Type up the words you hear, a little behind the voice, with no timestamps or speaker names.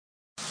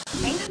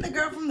with the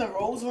girl from the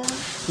Rose Room?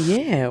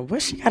 Yeah,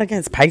 what she got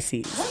against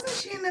Pisces? Wasn't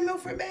she in the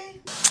Milford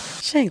Bay?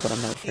 She ain't going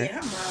to Milford. Yeah,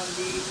 her mom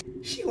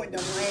did. She went to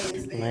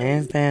Lansdowne.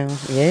 Lansdowne.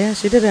 Yeah,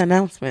 she did the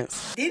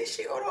announcements. Didn't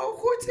she go to Old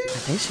Court too? I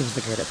think she was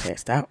the girl that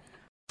passed out.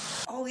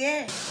 Oh,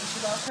 yeah. And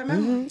she lost her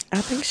memory.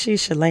 I think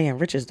she's Shalay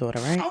and Rich's daughter,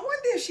 right? I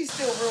wonder if she's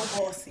still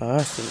real bossy.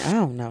 Bossy. I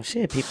don't know.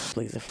 She a people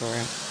pleaser for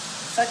real.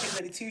 Such a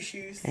goody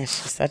two-shoes. And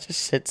she's such a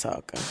shit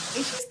talker. Is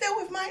she still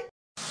with Mike?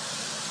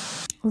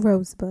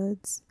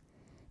 Rosebuds.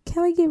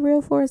 Can we get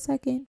real for a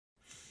second?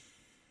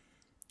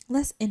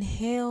 Let's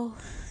inhale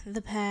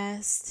the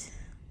past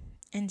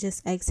and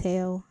just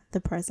exhale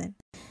the present.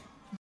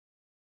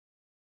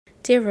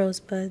 Dear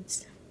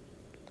Rosebuds,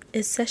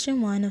 it's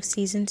session 1 of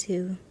season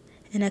 2,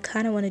 and I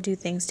kind of want to do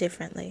things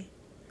differently.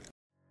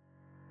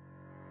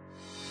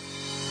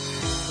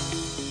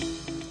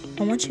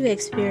 I want you to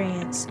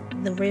experience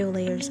the real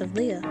layers of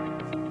Leah.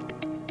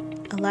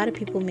 A lot of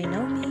people may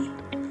know me.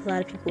 A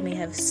lot of people may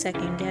have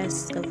second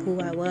guessed of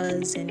who I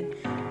was and,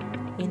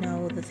 you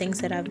know, the things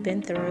that I've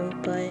been through,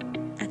 but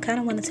I kind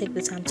of want to take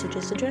the time to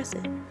just address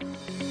it.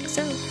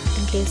 So,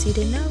 in case you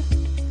didn't know,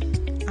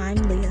 I'm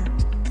Leah.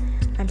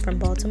 I'm from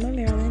Baltimore,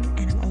 Maryland,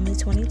 and I'm only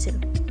 22.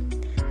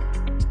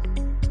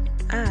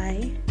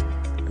 I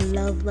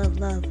love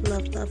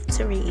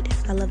to read.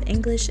 I love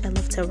English. I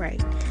love to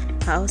write.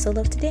 I also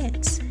love to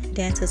dance.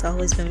 Dance has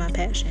always been my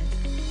passion.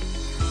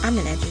 I'm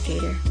an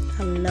educator.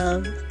 I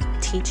love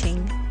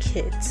teaching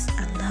kids.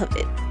 I love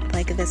it.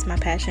 Like, that's my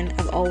passion.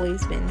 I've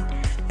always been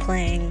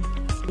playing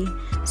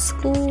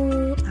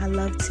school. I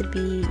love to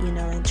be,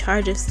 in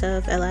charge of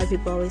stuff. A lot of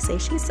people always say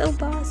she's so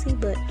bossy,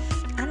 but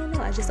I don't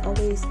know. I just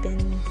always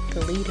been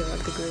the leader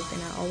of the group,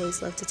 and I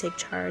always love to take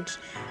charge.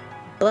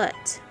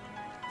 But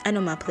I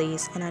know my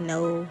place, and I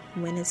know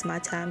when it's my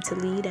time to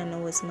lead. I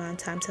know it's my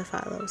time to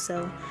follow.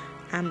 So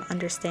I'm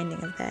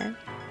understanding of that.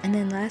 And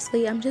then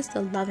lastly, I'm just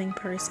a loving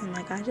person.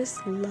 Like, I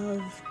just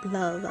love.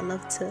 I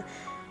love to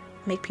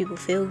make people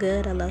feel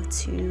good. I love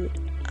to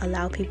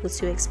allow people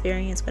to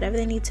experience whatever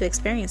they need to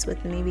experience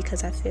with me,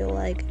 because I feel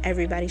like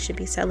everybody should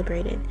be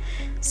celebrated.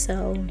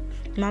 So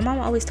my mom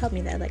always taught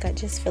me that. Like, I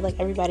just feel like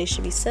everybody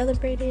should be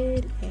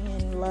celebrated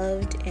and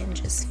loved and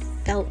just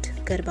felt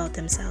good about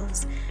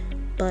themselves.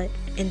 But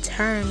in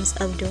terms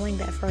of doing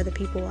that for other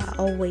people, I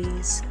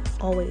always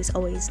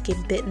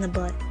get bit in the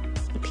butt.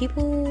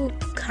 People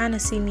kind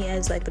of see me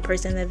as like the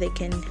person that they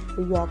can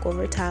walk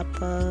over top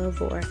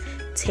of or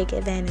take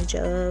advantage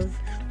of,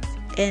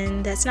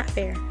 and that's not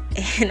fair,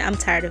 and I'm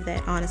tired of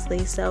that,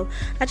 honestly. So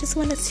I just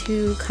wanted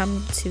to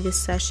come to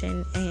this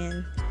session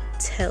and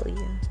tell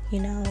you,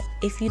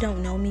 if you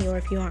don't know me or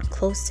if you aren't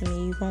close to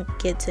me, you won't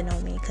get to know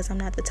me, because I'm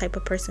not the type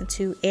of person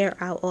to air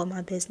out all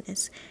my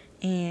business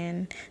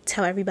and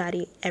tell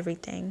everybody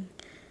everything.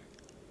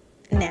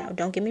 Now,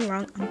 don't get me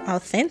wrong, I'm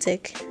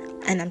authentic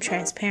and I'm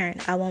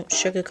transparent. I won't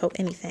sugarcoat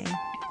anything.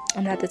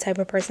 I'm not the type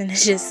of person that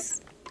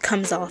just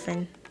comes off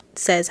and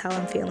says how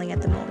I'm feeling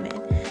at the moment.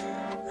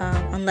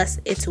 Unless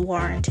it's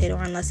warranted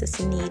or unless it's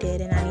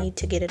needed and I need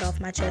to get it off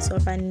my chest, or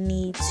if I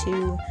need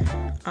to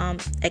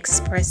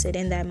express it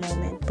in that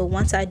moment. But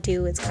once I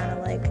do, it's kind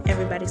of like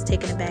everybody's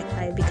taken aback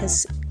by it,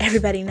 because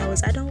everybody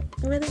knows I don't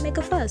really make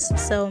a fuss.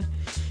 So,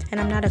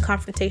 and I'm not a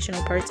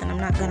confrontational person. I'm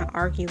not going to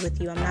argue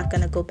with you. I'm not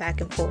going to go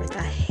back and forth.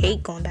 I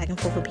hate going back and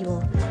forth with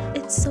people.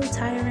 It's so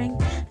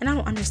tiring. And I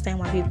don't understand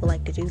why people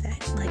like to do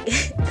that. Like,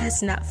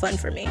 that's not fun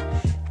for me.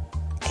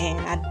 And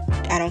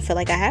I don't feel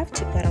like I have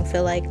to. I don't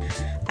feel like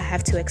I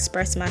have to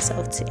express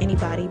myself to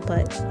anybody,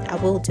 but I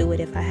will do it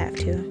if I have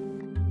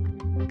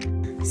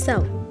to.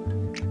 So,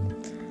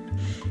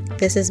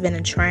 this has been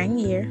a trying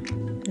year.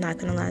 Not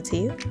going to lie to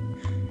you.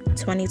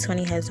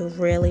 2020 has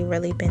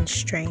really been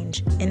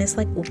strange, and it's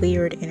like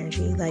weird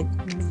energy, like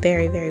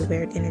very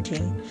weird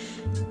energy.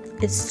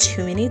 It's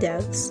too many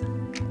deaths,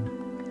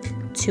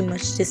 too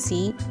much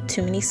deceit,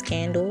 too many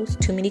scandals,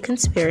 too many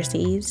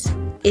conspiracies.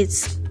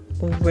 It's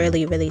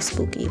really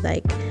spooky.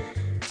 Like,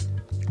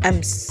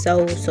 I'm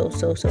so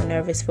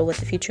nervous for what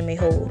the future may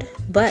hold,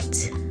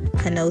 but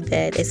I know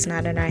that it's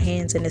not in our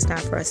hands and it's not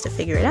for us to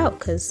figure it out,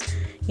 because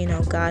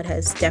God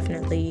has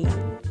definitely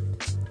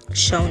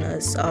shown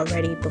us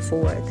already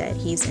before that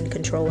he's in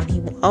control, and he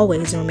will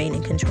always remain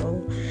in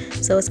control.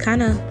 So it's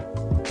kind of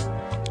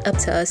up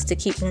to us to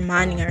keep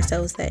reminding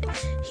ourselves that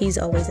he's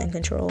always in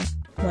control.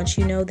 Once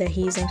you know that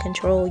he's in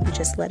control, you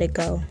just let it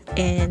go.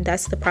 And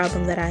that's the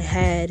problem that I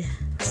had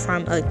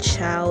from a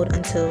child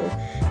until,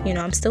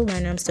 I'm still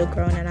learning, I'm still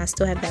growing, and I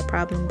still have that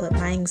problem, but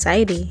my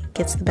anxiety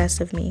gets the best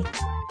of me.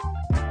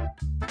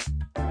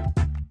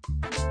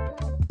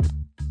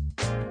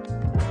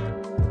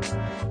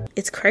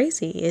 It's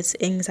crazy. It's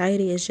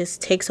anxiety. It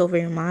just takes over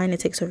your mind. It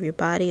takes over your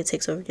body. It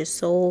takes over your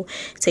soul.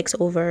 It takes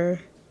over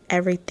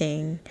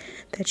everything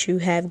that you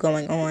have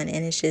going on.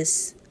 And it's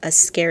just a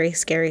scary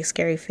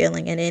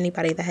feeling. And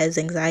anybody that has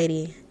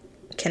anxiety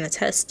can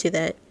attest to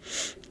that.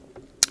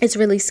 It's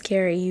really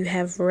scary. You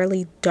have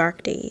really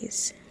dark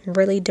days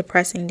really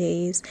depressing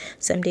days.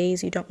 Some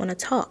days you don't want to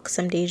talk.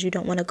 Some days you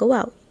don't want to go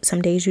out.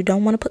 Some days you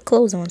don't want to put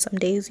clothes on. Some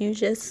days you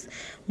just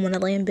want to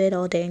lay in bed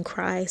all day and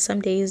cry.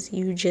 Some days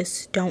you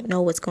just don't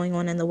know what's going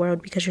on in the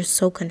world because you're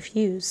so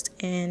confused.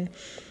 And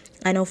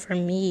I know for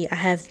me, I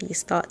have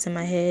these thoughts in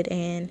my head,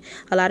 and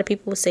a lot of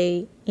people will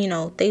say, you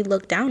know, they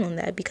look down on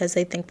that because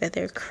they think that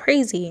they're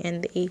crazy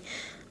and they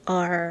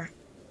are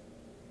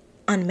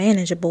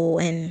unmanageable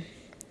and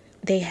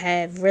they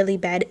have really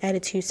bad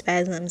attitude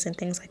spasms and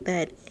things like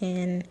that.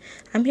 And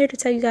I'm here to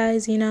tell you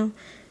guys, you know,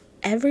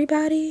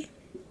 everybody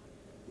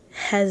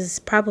has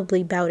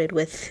probably bouted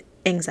with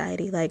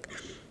anxiety, like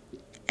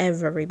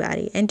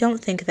everybody. And don't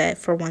think that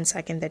for 1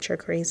 second that you're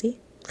crazy,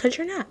 because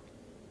you're not.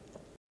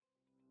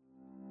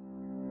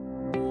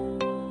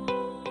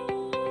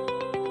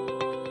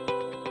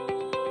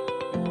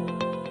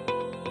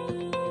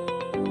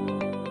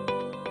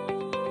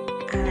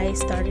 I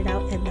started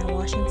out at Mount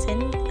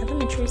Washington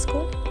Elementary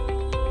School.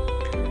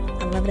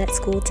 I love that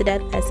school to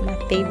death. That's my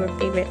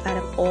favorite out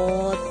of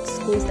all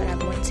schools that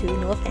I've went to.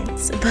 No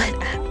offense,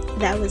 but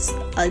that was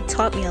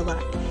taught me a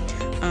lot.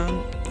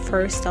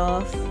 First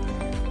off,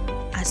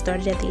 I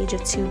started at the age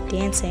of 2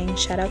 dancing.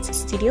 Shout out to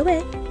Studio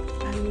Ed.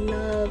 I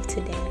love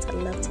to dance.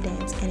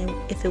 And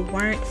if it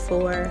weren't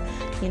for,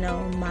 you know,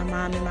 my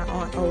mom and my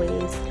aunt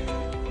always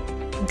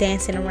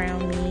dancing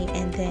around me,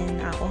 and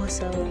then I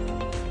also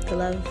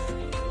love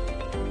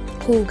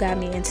who got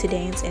me into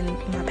dance and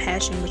my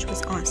passion, which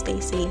was Aunt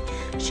Stacy.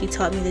 She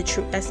taught me the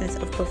true essence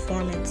of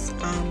performance.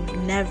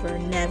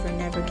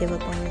 Never give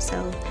up on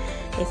yourself.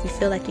 If you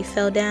feel like you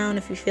fell down,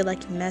 if you feel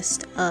like you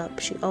messed up,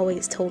 she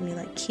always told me,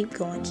 like, keep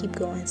going.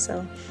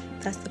 So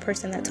that's the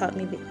person that taught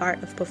me the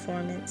art of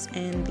performance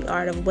and the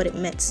art of what it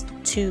meant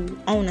to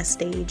own a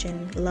stage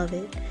and love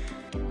it.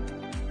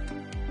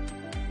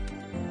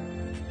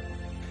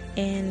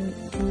 And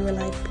we were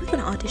like, we're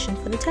gonna audition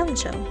for the talent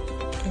show.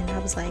 And I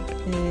was like,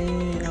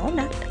 no,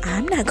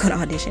 I'm not going to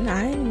audition.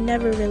 I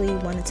never really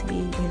wanted to be,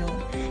 you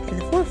know, in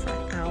the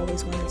forefront. I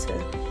always wanted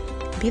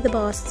to be the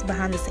boss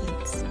behind the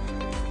scenes.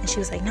 And she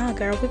was like, nah,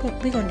 girl, we're going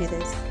to do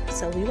this.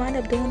 So we wound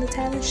up doing the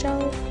talent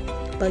show.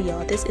 But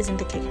y'all, this isn't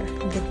the kicker.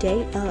 The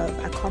day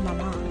of, I called my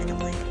mom and I'm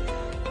like,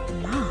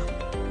 Mom,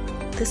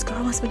 this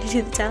girl wants me to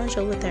do the talent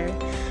show with her.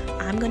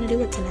 I'm going to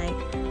do it tonight.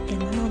 And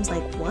my mom's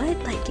like, what?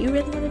 Like, you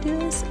really want to do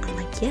this? I'm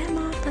like, yeah,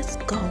 Mom, let's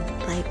go.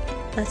 Like,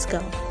 let's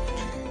go.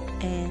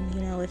 And, you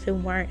know, if it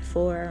weren't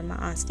for my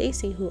Aunt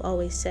Stacy, who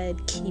always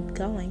said, keep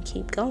going,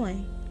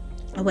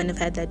 I wouldn't have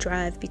had that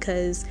drive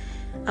because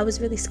I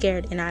was really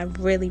scared and I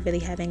really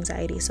have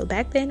anxiety. So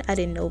back then, I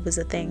didn't know it was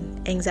a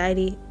thing.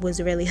 Anxiety was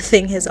really a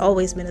thing, has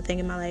always been a thing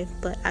in my life,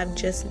 but I've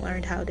just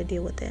learned how to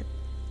deal with it.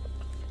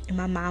 And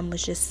my mom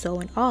was just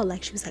so in awe.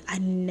 Like, she was like, I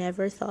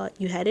never thought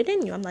you had it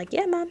in you. I'm like,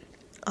 yeah, Mom.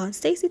 Aunt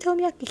Stacy told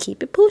me I could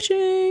keep it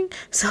pushing.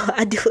 So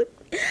I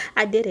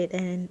did it,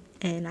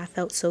 and I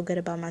felt so good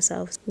about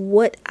myself.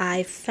 What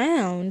I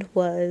found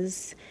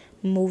was,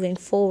 moving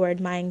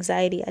forward, my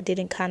anxiety, I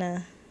didn't kind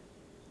of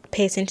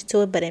pay attention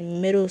to it, but in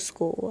middle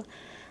school,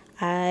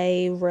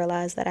 I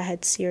realized that I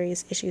had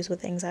serious issues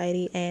with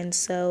anxiety, and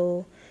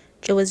so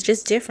it was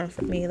just different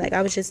for me. Like,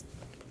 I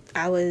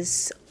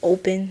was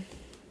open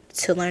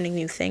to learning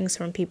new things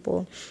from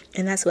people,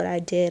 and that's what I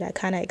did. I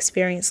kind of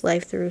experienced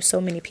life through so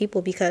many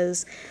people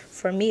because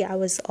for me, I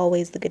was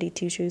always the goody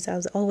two-shoes. I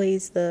was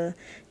always the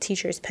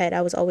teacher's pet.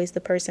 I was always the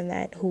person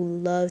who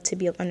loved to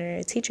be under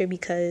a teacher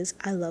because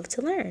I love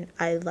to learn.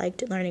 I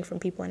liked learning from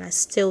people, and I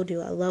still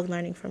do. I love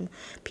learning from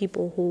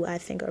people who I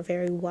think are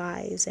very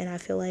wise, and I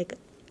feel like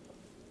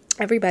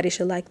everybody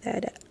should like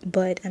that,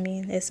 but I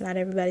mean, it's not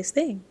everybody's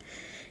thing.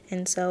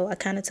 And so I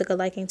kind of took a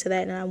liking to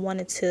that, and I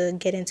wanted to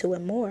get into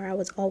it more. I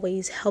was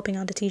always helping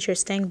out the teacher,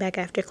 staying back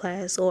after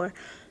class or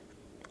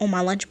on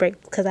my lunch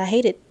break because I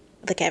hated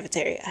the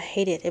cafeteria. I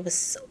hated it. It was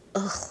so,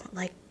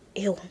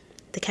 ew.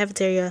 The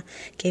cafeteria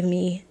gave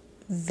me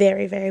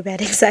very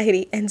bad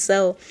anxiety. And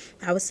so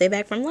I would stay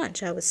back from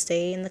lunch. I would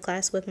stay in the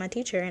class with my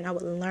teacher, and I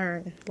would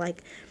learn,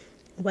 like,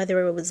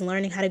 whether it was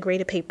learning how to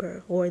grade a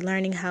paper or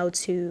learning how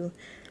to,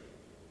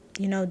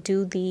 you know,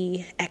 do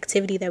the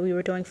activity that we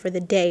were doing for the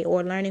day,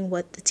 or learning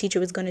what the teacher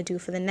was going to do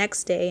for the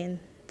next day. And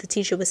the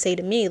teacher would say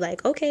to me,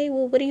 like, okay,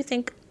 well, what do you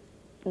think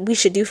we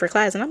should do for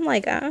class? And I'm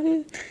like,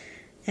 am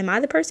I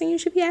the person you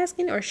should be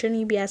asking, or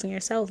shouldn't you be asking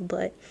yourself?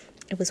 But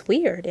it was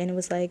weird, and it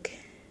was like,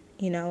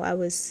 you know, I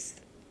was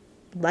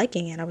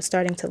liking it. I was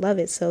starting to love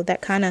it. So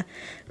that kind of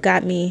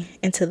got me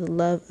into the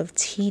love of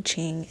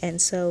teaching.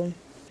 And so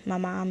my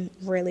mom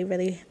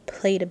really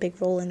played a big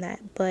role in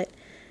that. But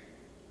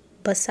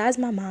besides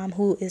my mom,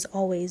 who has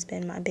always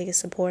been my biggest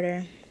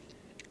supporter,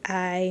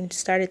 I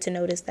started to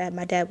notice that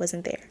my dad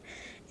wasn't there.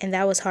 And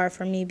that was hard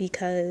for me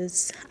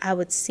because I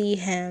would see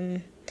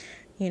him,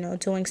 you know,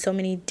 doing so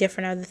many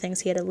different other things.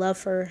 He had a love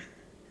for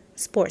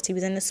sports. He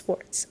was into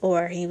sports,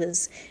 or he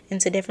was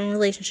into different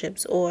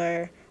relationships,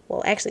 or,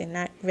 well, actually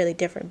not really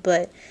different,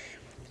 but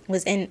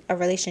was in a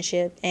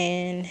relationship,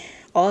 and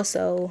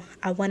also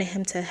I wanted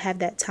him to have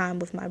that time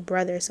with my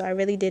brother, so I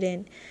really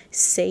didn't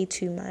say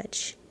too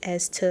much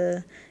as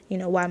to, you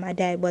know, why my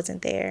dad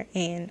wasn't there,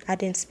 and I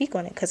didn't speak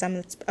on it because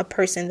I'm a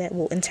person that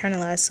will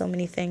internalize so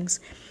many things.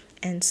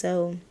 And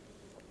so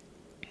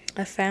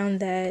I found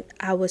that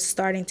I was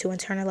starting to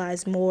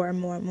internalize more and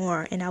more and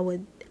more, and I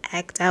would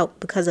act out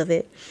because of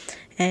it.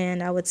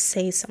 And I would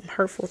say some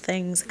hurtful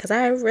things because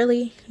I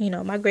really, you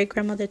know, my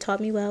great-grandmother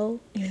taught me well.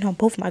 You know,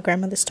 both my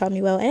grandmothers taught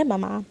me well, and my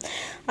mom,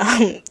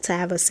 to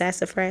have a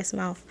sassafras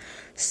mouth.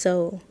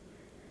 So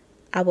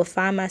I would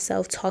find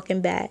myself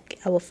talking back.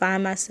 I would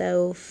find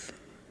myself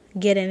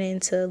getting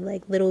into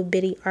like little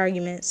bitty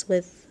arguments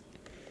with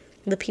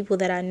the people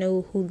that I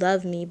knew who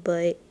loved me,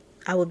 but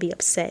I would be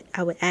upset.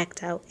 I would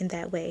act out in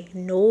that way.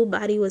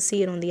 Nobody would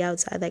see it on the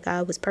outside. Like,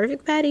 I was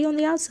perfect Patty on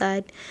the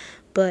outside,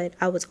 but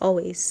I was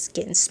always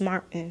getting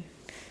smart and,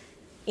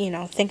 you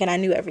know, thinking I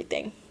knew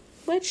everything.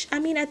 Which, I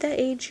mean, at that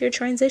age, you're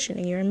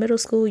transitioning. You're in middle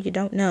school, you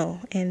don't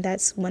know. And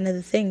that's one of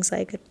the things,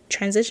 like,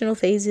 transitional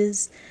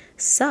phases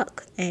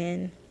suck.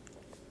 And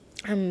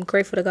I'm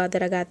grateful to God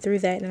that I got through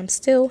that, and I'm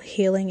still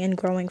healing and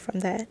growing from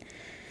that.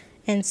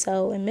 And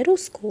so in middle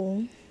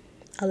school,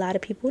 a lot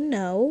of people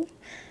know,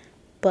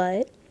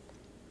 but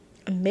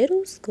in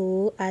middle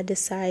school, I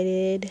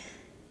decided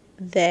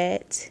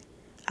that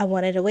I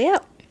wanted a way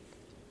out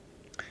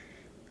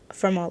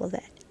from all of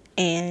that.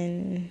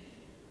 And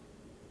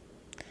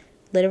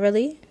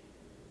literally,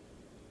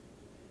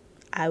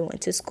 I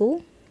went to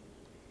school,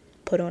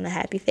 put on a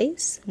happy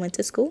face, went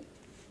to school.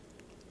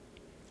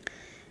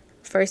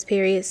 First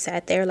period,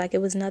 sat there like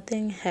it was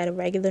nothing, had a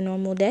regular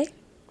normal day.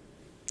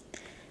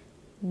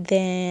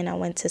 Then I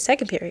went to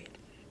second period,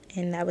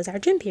 and that was our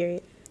gym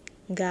period.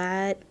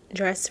 Got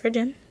dressed for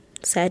gym,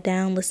 sat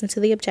down, listened to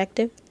the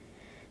objective.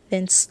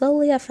 Then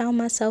slowly I found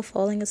myself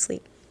falling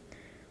asleep.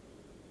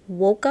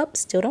 Woke up,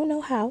 still don't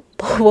know how,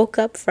 but woke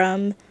up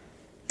from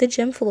the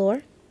gym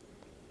floor,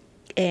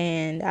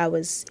 and I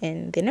was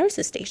in the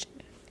nurse's station.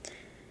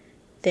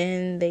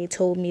 Then they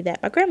told me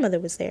that my grandmother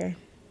was there.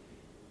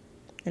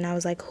 And I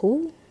was like,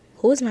 who?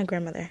 Who is my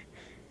grandmother?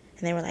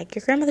 And they were like,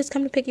 your grandmother's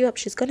coming to pick you up.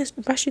 She's going to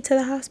rush you to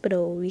the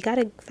hospital. We got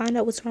to find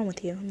out what's wrong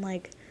with you. I'm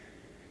like,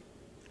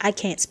 I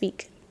can't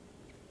speak.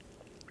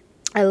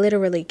 I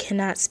literally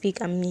cannot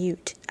speak. I'm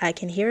mute. I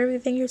can hear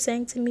everything you're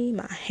saying to me.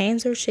 My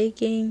hands are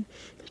shaking.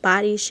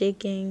 Body's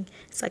shaking.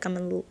 It's like I'm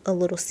in a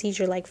little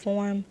seizure-like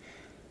form.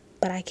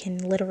 But I can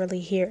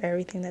literally hear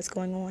everything that's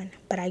going on.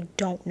 But I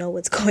don't know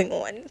what's going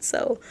on.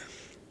 So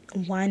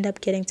wind up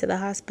getting to the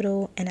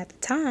hospital. And at the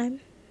time,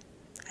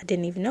 I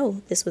didn't even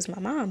know this was my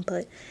mom.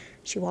 But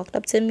she walked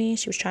up to me.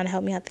 She was trying to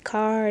help me out the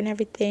car and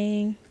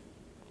everything.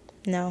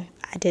 No,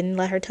 I didn't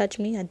let her touch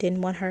me. I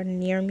didn't want her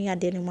near me. I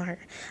didn't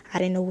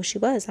know who she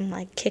was. I'm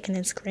like kicking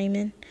and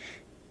screaming.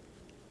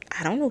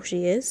 I don't know who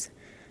she is.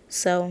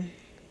 So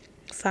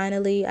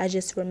finally, I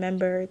just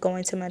remember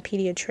going to my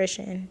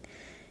pediatrician,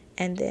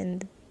 and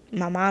then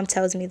my mom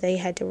tells me they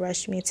had to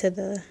rush me to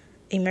the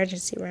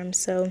emergency room.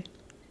 So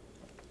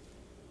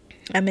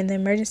I'm in the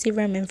emergency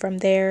room, and from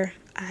there,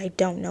 I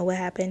don't know what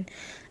happened.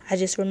 I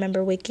just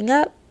remember waking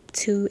up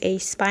to a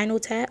spinal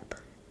tap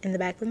in the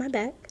back of my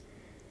back.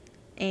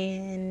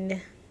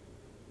 And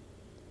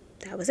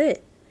that was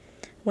it.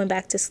 Went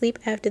back to sleep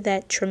after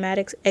that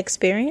traumatic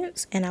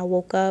experience, and I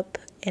woke up,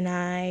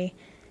 and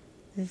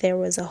there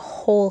was a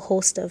whole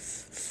host of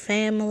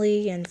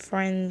family and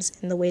friends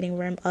in the waiting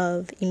room,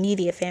 of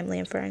immediate family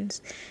and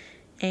friends.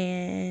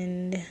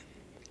 And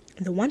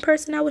the one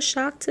person I was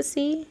shocked to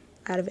see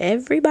out of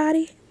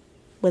everybody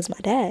was my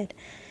dad.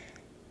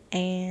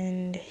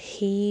 And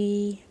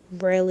he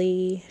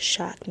really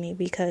shocked me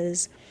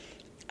because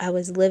I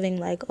was living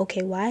like,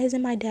 okay, why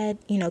isn't my dad,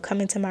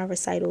 coming to my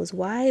recitals?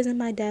 Why isn't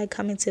my dad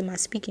coming to my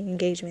speaking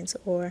engagements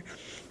or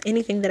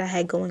anything that I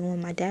had going on?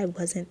 My dad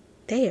wasn't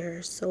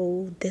there.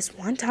 So this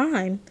one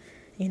time,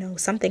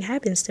 something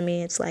happens to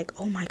me. It's like,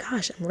 oh my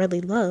gosh, I'm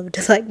really loved.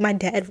 Like, my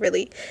dad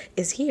really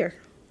is here.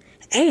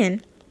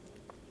 And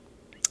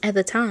at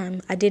the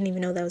time, I didn't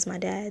even know that was my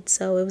dad.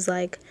 So it was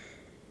like,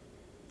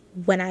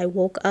 when I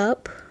woke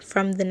up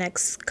from the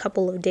next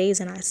couple of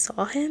days and I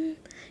saw him,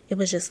 it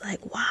was just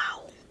like,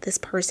 wow, this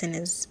person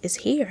is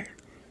here.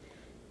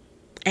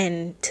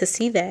 And to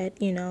see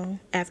that,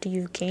 after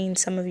you've gained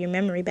some of your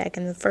memory back,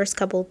 and the first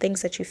couple of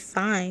things that you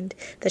find,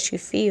 that you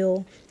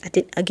feel, I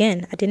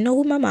didn't know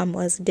who my mom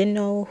was. I didn't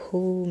know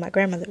who my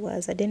grandmother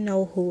was. I didn't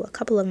know who a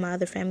couple of my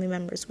other family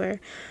members were.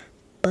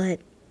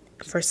 But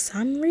for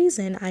some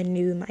reason, I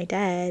knew my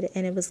dad,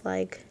 and it was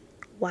like,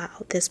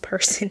 wow, this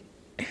person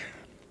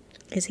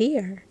is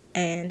here.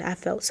 And I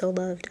felt so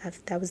loved.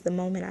 That was the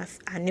moment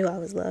I knew I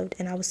was loved.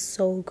 And I was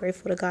so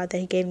grateful to God that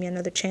he gave me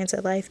another chance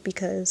at life,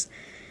 because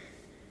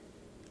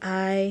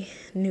I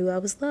knew I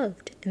was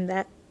loved. And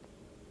that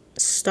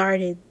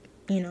started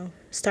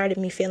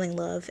me feeling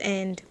love.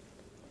 And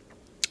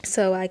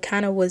so I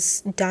kind of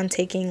was done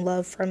taking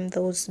love from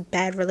those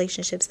bad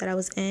relationships that I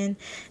was in.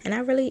 And I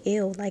really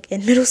like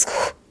in middle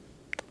school.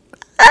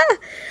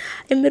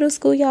 In middle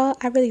school, y'all,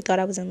 I really thought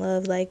I was in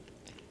love. Like,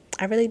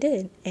 I really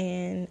did.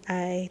 And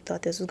I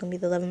thought this was going to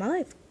be the love of my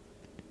life.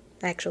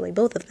 Actually,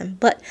 both of them.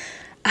 But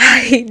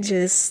I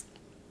just,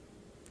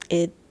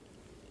 it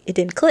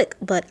didn't click.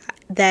 But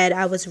that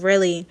I was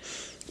really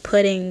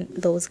putting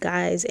those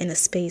guys in a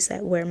space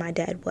where my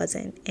dad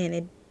wasn't.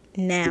 And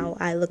now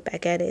I look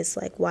back at it, it's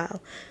like,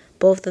 wow,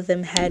 both of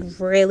them had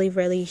really,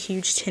 really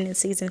huge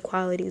tendencies and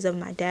qualities of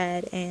my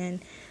dad.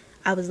 And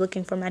I was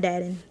looking for my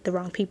dad in the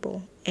wrong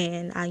people.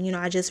 And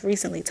I just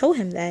recently told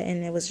him that,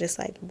 and it was just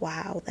like,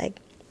 wow, like,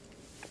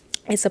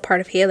 it's a part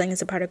of healing,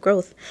 it's a part of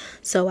growth.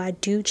 So I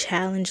do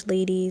challenge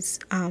ladies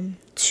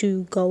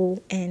to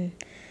go and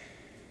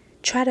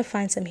try to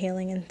find some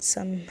healing and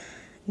some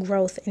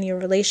growth in your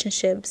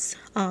relationships,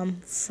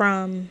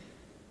 from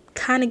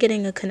kind of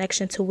getting a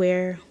connection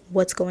to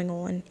what's going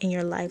on in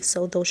your life.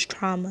 So those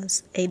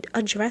traumas,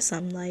 address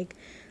them. Like,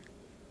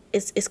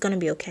 it's gonna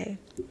be okay.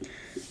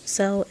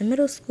 So in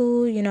middle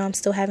school, I'm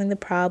still having the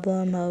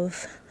problem of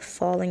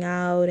falling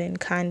out and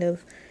kind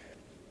of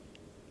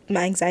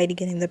my anxiety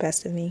getting the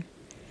best of me.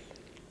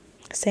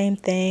 Same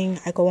thing,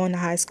 I go on to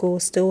high school,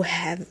 still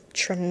have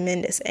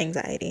tremendous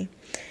anxiety.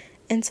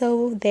 And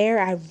so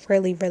there, I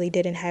really, really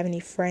didn't have any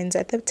friends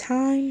at the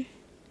time.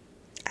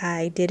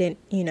 I didn't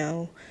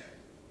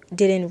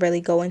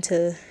really go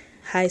into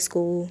high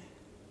school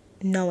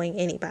knowing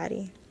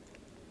anybody.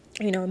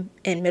 In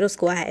middle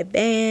school, I had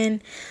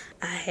band.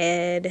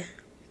 I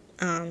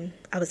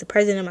was the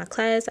president of my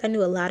class. I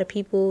knew a lot of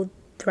people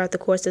throughout the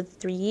course of the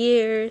 3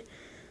 years.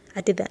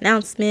 I did the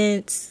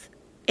announcements,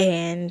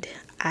 and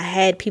I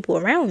had people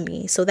around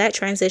me. So that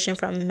transition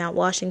from Mount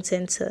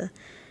Washington to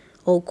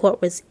Old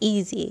Court was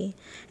easy.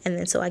 And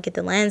then so I get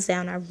the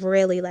Lansdowne. I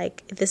really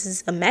this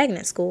is a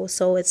magnet school.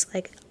 So it's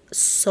like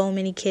so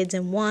many kids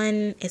in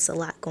one. It's a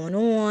lot going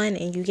on,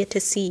 and you get to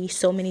see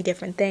so many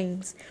different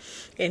things.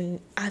 And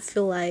I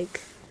feel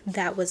like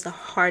that was the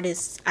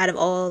hardest out of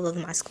all of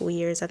my school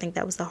years. I think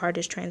that was the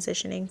hardest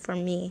transitioning for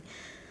me,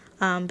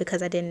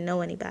 because I didn't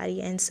know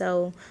anybody. And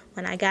so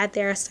when I got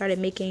there, I started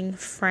making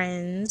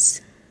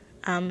friends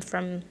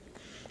from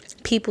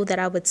people that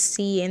I would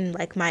see in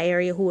my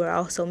area who were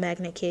also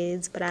magnet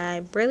kids. But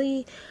I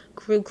really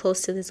grew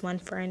close to this one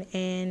friend,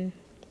 and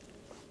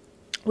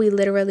we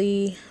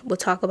literally would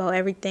talk about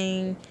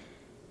everything.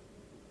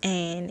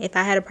 And if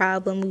I had a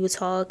problem, we would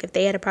talk. If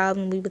they had a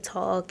problem, we would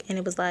talk. And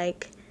it was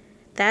like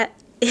that.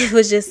 It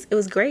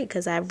was great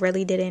because I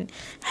really didn't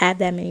have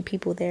that many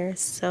people there.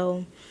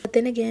 So, but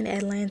then again,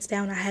 at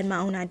Lansdowne, I had my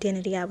own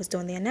identity. I was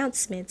doing the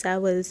announcements. I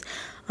was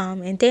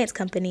in dance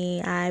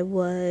company. I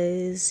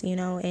was,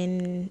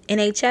 in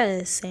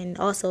NHS, and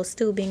also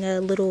still being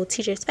a little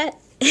teacher's pet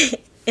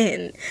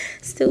and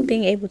still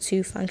being able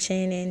to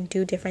function and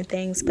do different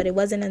things. But it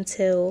wasn't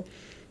until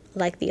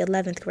the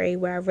 11th grade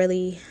where I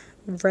really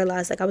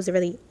realized I was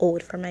really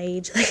old for my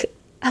age.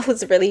 I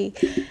was really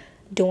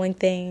doing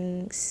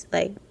things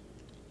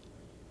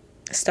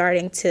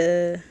starting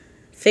to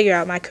figure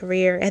out my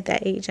career at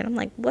that age. And I'm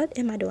like, what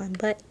am I doing?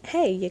 But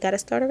hey, you got to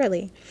start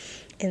early.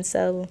 And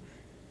so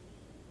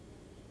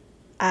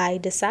I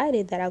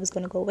decided that I was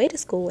going to go away to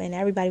school, and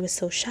everybody was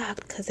so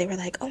shocked because they were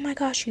like, oh my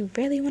gosh, you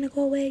really want to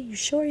go away? You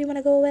sure you want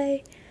to go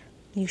away?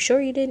 You sure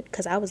you didn't?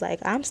 Because I was like,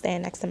 I'm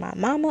staying next to my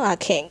mama.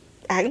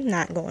 I'm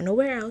not going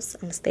nowhere else.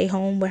 I'm going to stay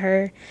home with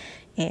her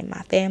and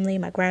my family,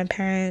 my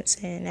grandparents,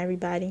 and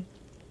everybody.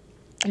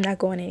 I'm not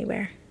going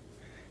anywhere.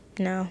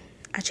 No.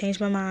 I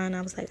changed my mind. I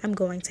was like, I'm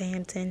going to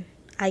Hampton.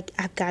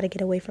 I've got to get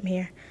away from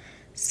here.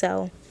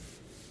 So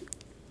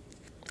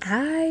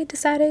I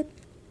decided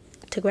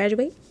to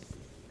graduate,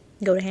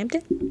 go to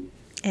Hampton,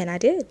 and I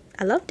did.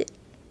 I loved it.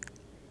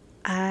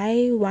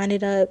 I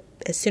wound up,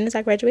 as soon as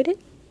I graduated,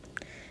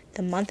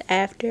 the month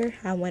after,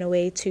 I went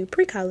away to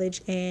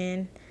pre-college,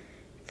 and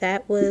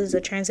that was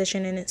a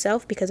transition in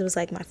itself because it was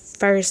my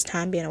first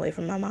time being away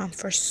from my mom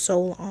for so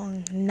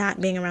long,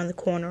 not being around the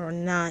corner or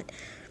not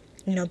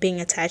being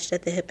attached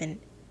at the hip. And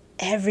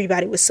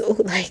everybody was so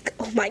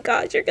oh my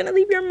God, you're gonna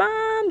leave your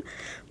mom.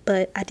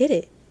 But I did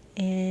it,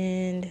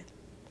 and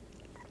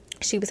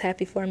she was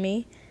happy for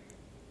me.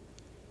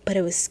 But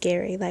it was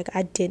scary.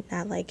 I did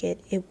not like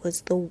it. It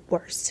was the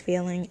worst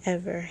feeling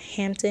ever.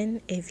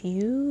 Hampton, if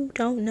you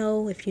don't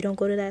know, if you don't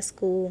go to that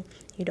school,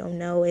 you don't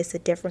know. It's a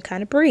different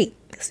kind of breed.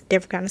 It's a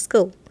different kind of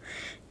school.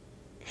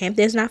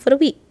 Hampton's not for the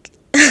weak.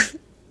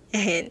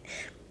 And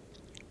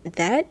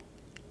that,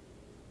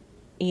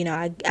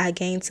 I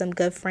gained some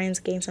good friends,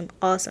 gained some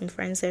awesome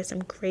friends. There's some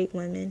great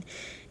women.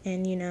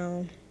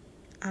 And,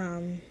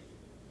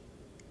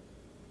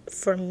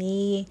 for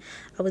me,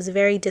 I was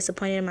very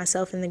disappointed in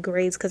myself in the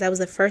grades because that was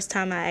the first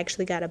time I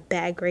actually got a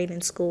bad grade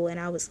in school. And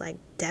I was,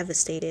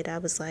 devastated. I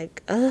was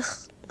ugh.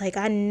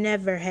 I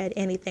never had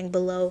anything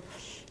below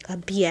a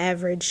B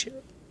average.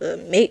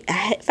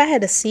 If I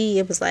had a C,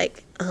 it was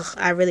ugh,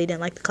 I really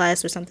didn't like the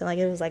class or something.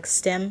 It was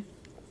STEM.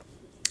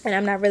 And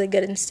I'm not really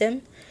good in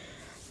STEM.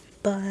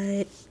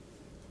 But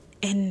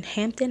in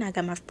Hampton, I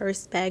got my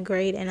first bad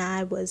grade, and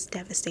I was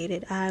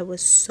devastated. I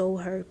was so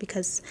hurt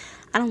because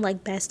I don't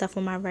like bad stuff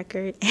on my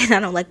record, and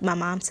I don't like my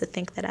mom to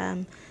think that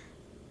I'm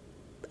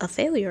a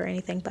failure or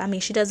anything. But I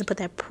mean, she doesn't put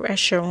that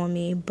pressure on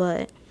me,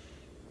 but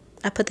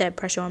I put that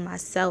pressure on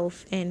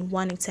myself and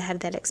wanting to have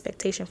that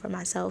expectation for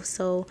myself.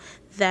 So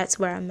that's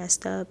where I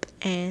messed up.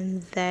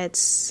 And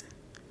that's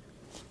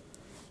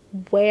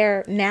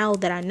where, now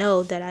that I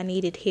know that I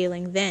needed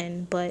healing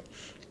then, but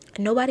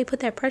nobody put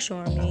that pressure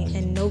on me,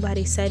 and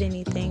nobody said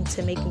anything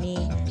to make me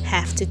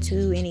have to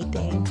do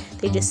anything.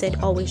 They just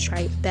said always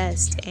try your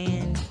best.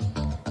 And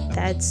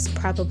that's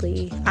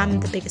probably, I'm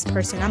the biggest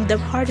person, I'm the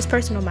hardest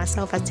person on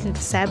myself. I tend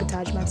to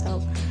sabotage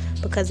myself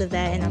because of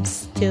that, and I'm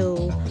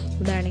still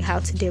learning how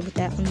to deal with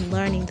that. I'm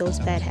learning those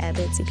bad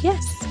habits.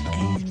 Yes.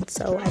 And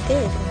so I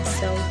did, and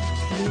so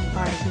we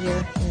are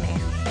here now.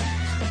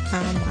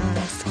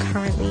 I'm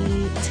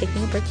currently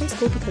taking a break from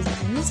school because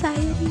my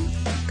anxiety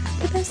got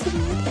the best of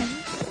me again.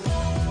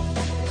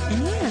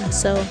 And yeah,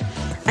 so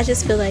I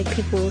just feel like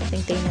people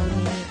think they know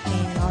me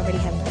and already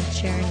have my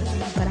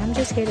journey, but I'm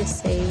just here to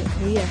say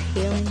we are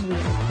healing, we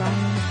are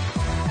growing.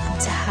 I'm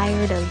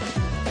tired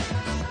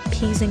of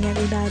appeasing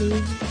everybody.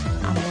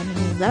 I'm on a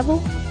new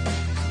level.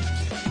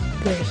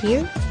 We're here,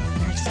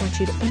 and I just want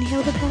you to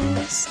inhale the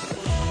past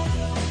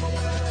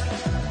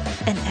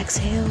and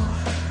exhale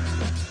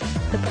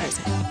the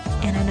present.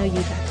 And I know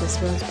you got this,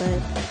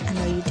 Rosebud. I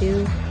know you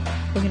do.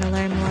 We're going to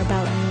learn more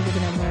about me. We're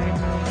going to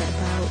learn more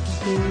about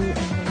you, and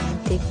we're going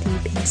to dig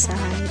deep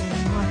inside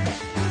and learn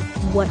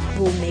what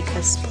will make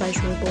us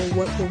pleasurable,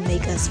 what will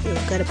make us feel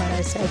good about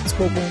ourselves,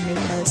 what will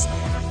make us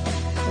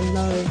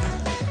love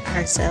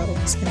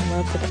ourselves and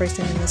love the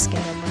person in the skin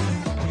of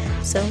our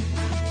own. So,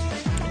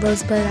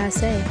 Rosebud, I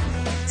say,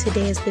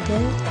 today is the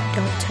day.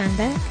 Don't turn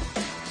back.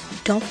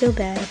 Don't feel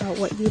bad about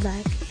what you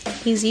lack.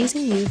 He's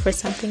using you for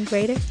something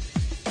greater.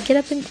 Get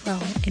up and grow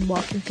and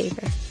walk in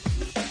favor.